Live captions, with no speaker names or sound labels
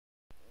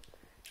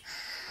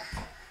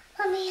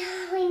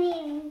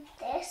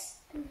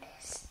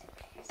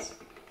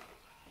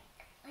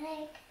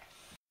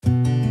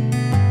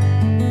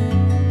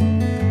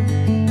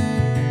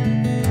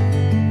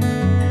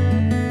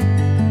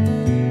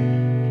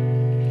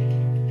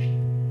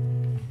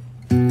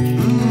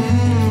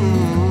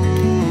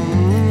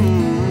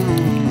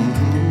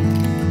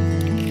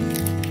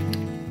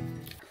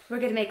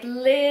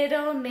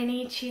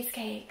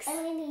cheesecakes.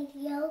 And we need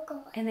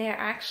yogurt. And they are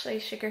actually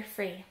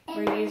sugar-free.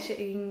 We're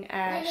using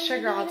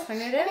sugar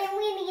alternative. And then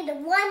we need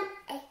 1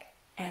 egg.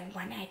 And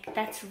 1 egg.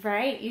 That's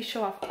right. You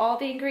show off all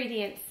the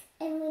ingredients.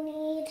 And we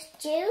need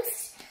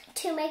juice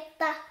to make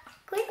the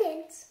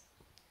ingredients.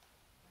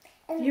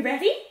 And you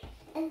ready?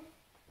 And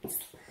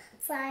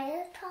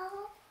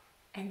xylitol.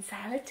 And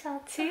xylitol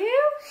too.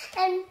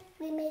 And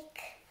we make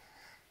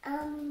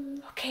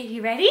Okay,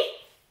 you ready?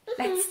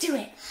 Let's do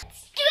it.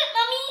 Let's do it,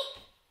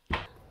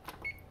 Mommy.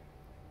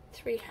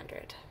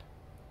 300.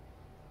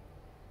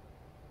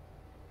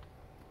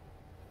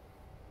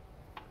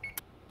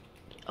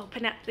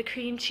 Open up the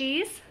cream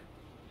cheese.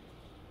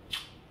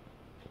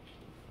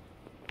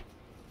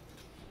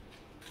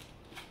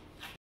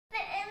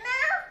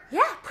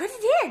 Yeah, put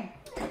it in.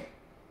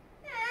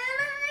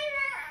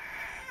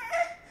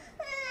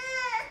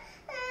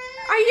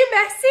 Are you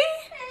messy?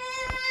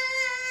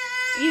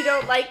 You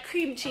don't like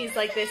cream cheese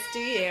like this, do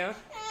you?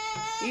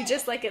 You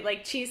just like it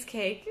like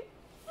cheesecake.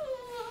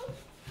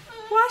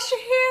 Wash your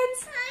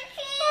hands. I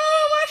can't.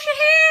 Oh, wash your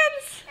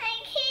hands. I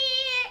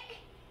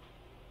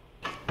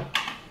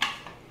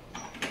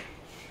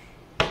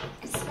can't.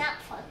 It's not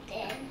plugged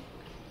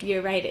in.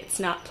 You're right, it's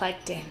not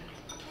plugged in.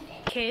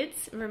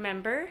 Kids,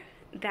 remember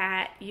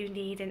that you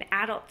need an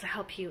adult to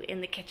help you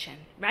in the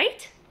kitchen,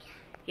 right?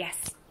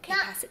 Yes. Okay,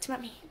 pass it to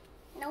Mommy.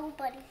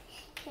 Nobody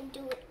can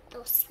do it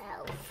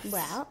themselves.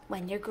 Well,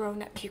 when you're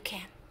grown up, you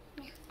can.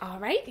 Yeah. All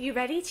right, you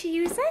ready to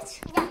use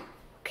it? Yeah.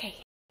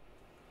 Okay.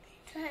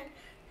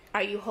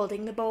 Are you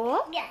holding the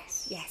bowl?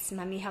 Yes. Yes,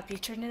 Mommy help you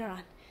turn it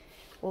on.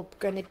 We're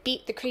gonna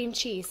beat the cream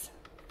cheese.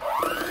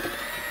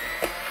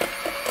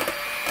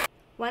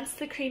 Once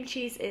the cream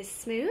cheese is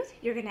smooth,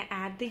 you're gonna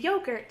add the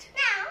yogurt.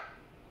 Now.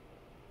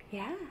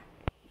 Yeah.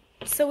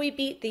 So we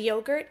beat the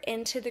yogurt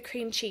into the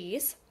cream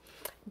cheese.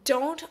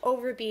 Don't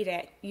overbeat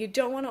it. You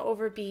don't want to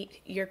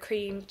overbeat your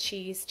cream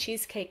cheese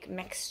cheesecake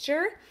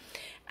mixture.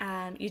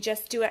 You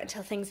just do it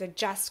until things are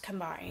just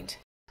combined.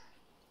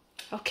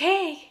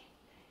 Okay,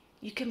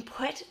 you can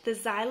put the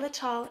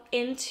xylitol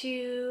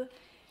into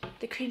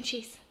the cream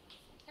cheese.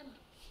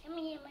 Let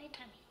me in my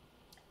tummy.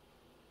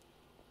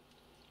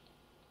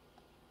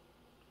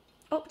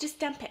 Oh, just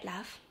dump it,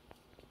 love.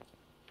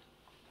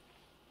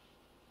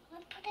 I'm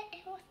gonna put it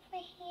in with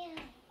my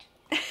hand.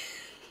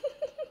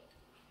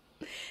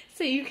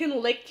 So you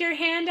can lick your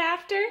hand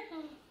after?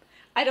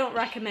 I don't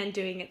recommend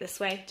doing it this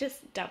way.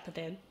 Just dump it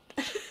in.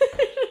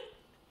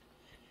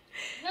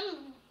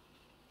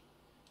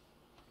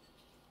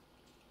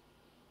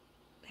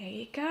 There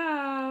you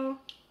go.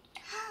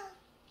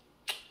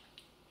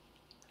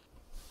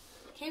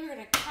 Okay, we're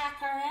gonna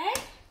crack our egg.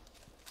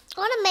 I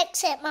want to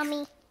mix it,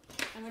 Mommy.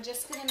 And we're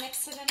just gonna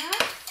mix it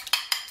enough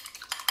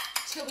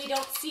till we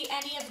don't see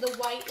any of the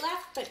white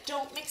left, but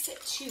don't mix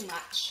it too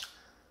much.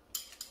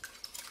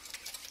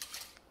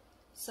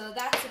 So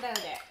that's about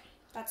it.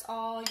 That's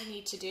all you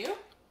need to do.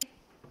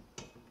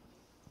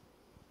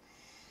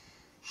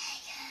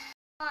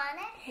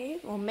 Okay,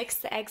 we'll mix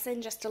the eggs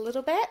in just a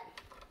little bit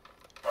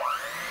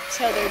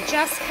till they're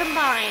just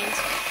combined.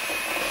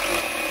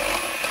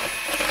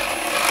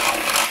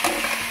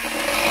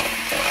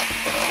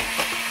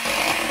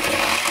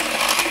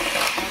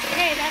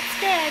 Okay, that's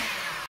good.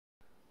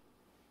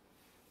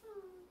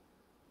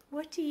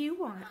 What do you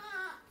want?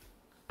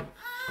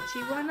 Do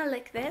you want to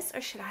lick this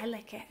or should I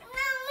lick it?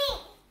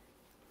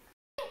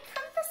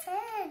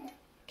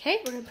 Okay,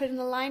 we're going to put in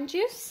the lime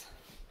juice.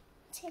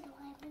 See the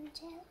lemon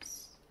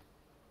juice.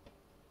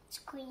 It's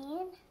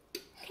green.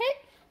 Okay.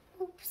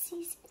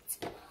 Oopsies, it's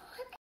on.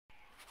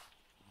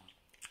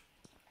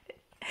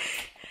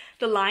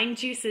 The lime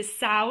juice is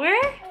sour?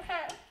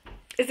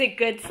 Is it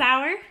good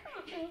sour?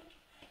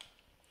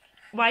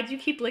 Why do you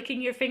keep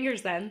licking your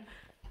fingers then?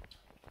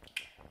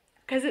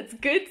 Because it's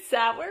good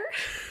sour?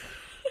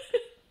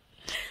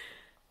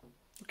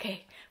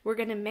 Okay, we're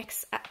going to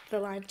mix up the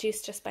lime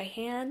juice just by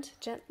hand,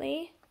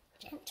 gently.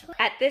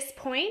 At this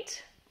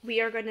point,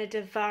 we are going to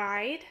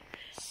divide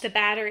the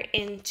batter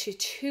into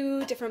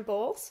 2 different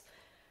bowls.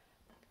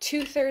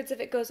 2/3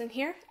 of it goes in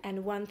here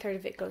and 1/3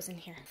 of it goes in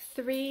here.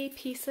 3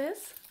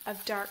 pieces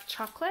of dark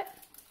chocolate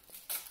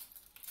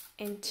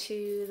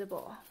into the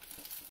bowl.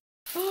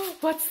 Oh,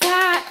 what's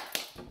that?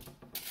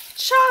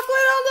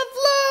 Chocolate on the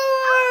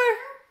floor!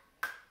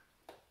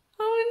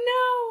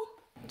 Oh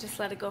no! Just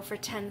let it go for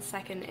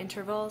 10-second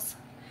intervals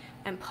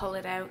and pull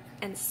it out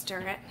and stir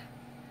it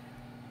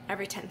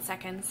every 10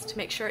 seconds to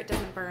make sure it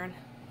doesn't burn.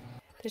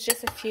 There's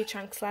just a few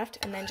chunks left,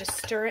 and then just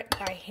stir it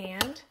by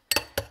hand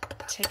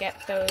to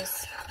get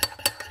those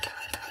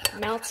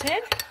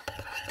melted.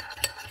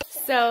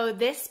 So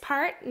this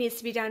part needs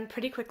to be done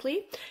pretty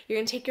quickly. You're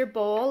going to take your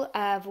bowl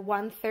of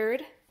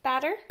 1/3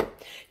 batter.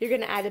 You're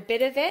going to add a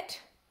bit of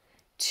it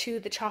to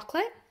the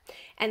chocolate,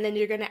 and then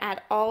you're going to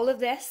add all of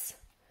this,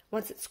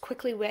 once it's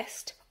quickly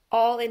whisked,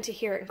 all into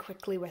here and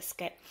quickly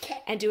whisk it.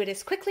 And do it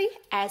as quickly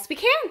as we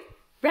can.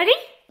 Ready?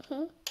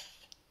 Mm-hmm.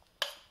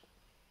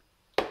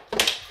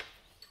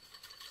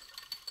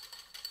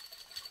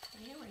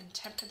 Okay, we're going to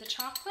temper the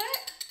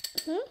chocolate.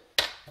 Mm-hmm.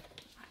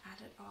 I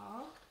add it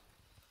all.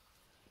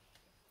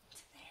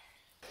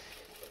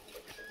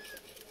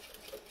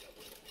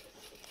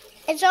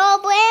 It's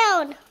all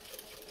brown.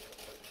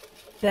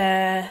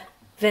 The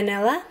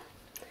vanilla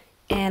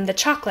and the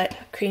chocolate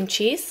cream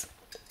cheese.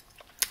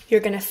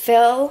 You're going to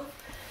fill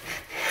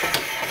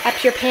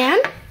up your pan.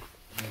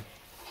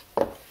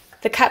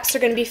 The cups are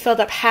going to be filled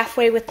up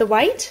halfway with the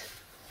white.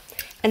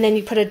 And then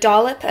you put a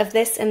dollop of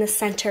this in the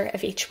center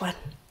of each one.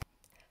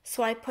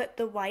 So I put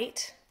the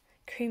white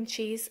cream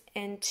cheese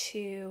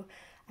into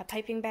a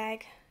piping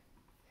bag.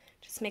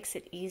 Just makes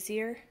it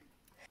easier.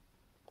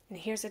 And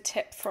here's a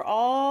tip for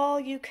all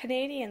you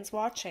Canadians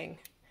watching.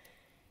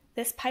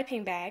 This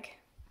piping bag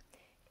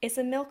is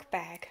a milk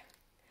bag.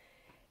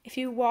 If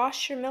you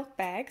wash your milk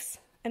bags,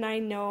 and I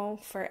know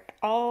for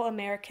all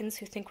Americans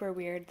who think we're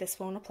weird, this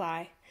won't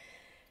apply,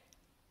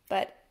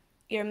 but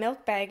your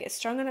milk bag is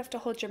strong enough to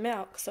hold your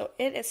milk, so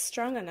it is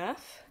strong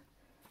enough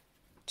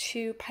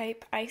to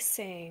pipe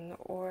icing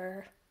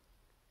or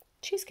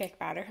cheesecake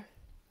batter.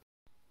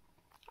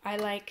 I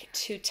like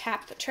to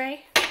tap the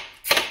tray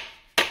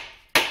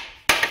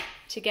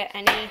to get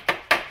any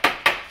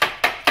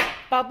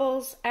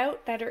bubbles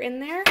out that are in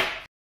there.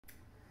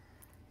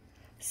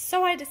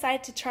 So I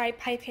decided to try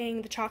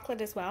piping the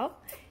chocolate as well,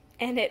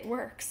 and it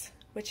works,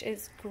 which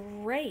is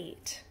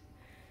great.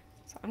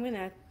 So I'm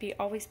gonna be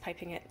always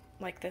piping it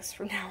like this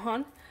from now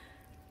on.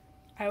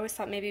 I always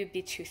thought maybe it would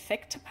be too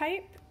thick to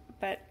pipe,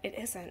 but it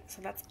isn't,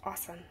 so that's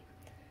awesome.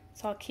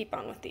 So I'll keep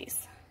on with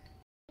these.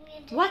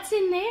 What's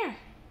in there?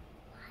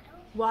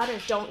 Water.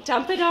 Don't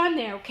dump it on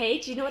there, okay?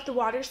 Do you know what the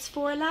water's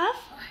for, love?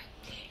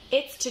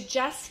 It's to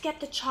just get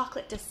the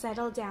chocolate to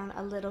settle down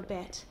a little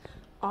bit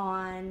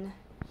on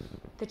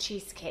the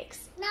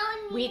cheesecakes.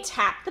 We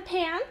tap the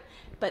pan,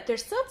 but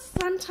there's still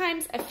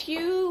sometimes a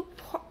few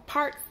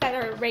parts that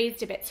are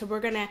raised a bit, so we're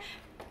gonna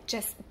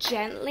just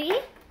gently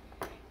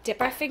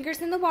dip our fingers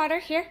in the water.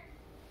 Here,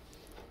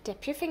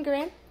 dip your finger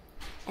in,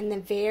 and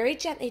then very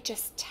gently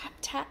just tap,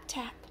 tap,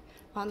 tap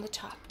on the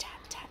top.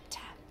 Tap, tap,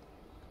 tap,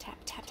 tap,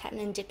 tap, tap,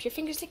 and then dip your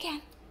fingers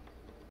again.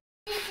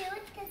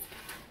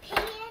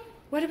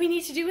 What do we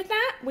need to do with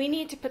that? We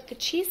need to put the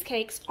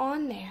cheesecakes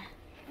on there.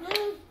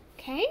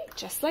 Okay,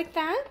 just like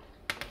that.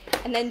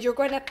 And then you're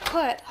going to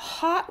put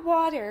hot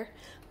water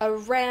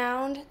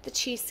around the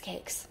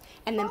cheesecakes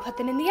and then put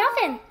them in the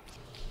oven.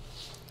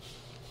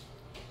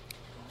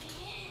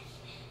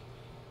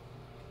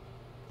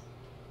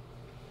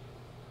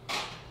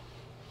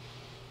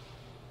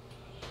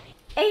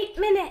 8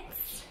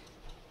 minutes.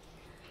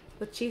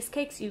 With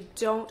cheesecakes, you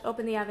don't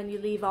open the oven. You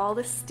leave all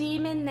the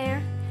steam in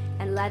there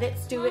and let it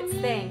do its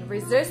thing.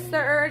 Resist the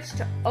urge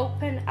to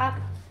open up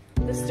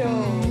the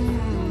stove.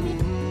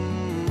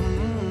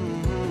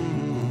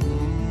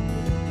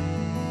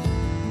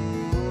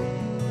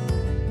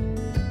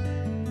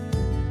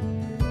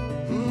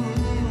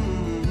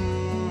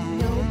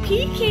 No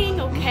peeking,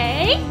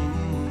 okay?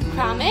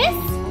 Promise?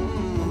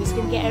 Mommy's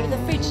gonna get out of the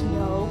fridge.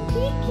 No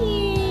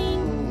peeking.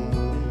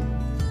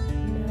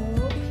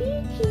 No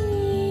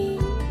peeking.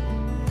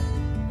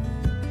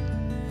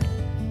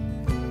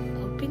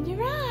 Open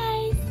your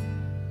eyes.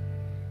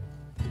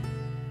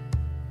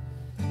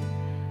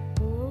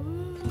 Oh,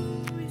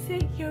 is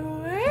it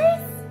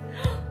yours?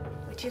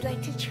 Would you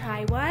like to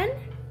try one?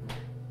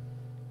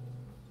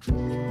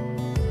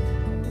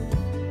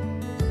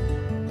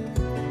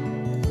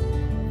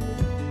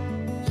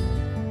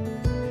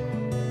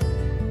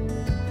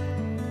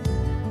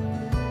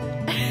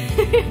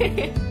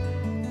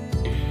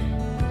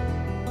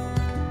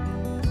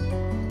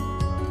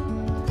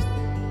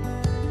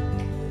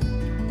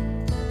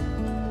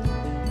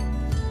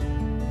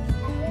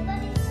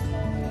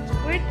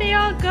 Where'd they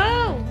all go?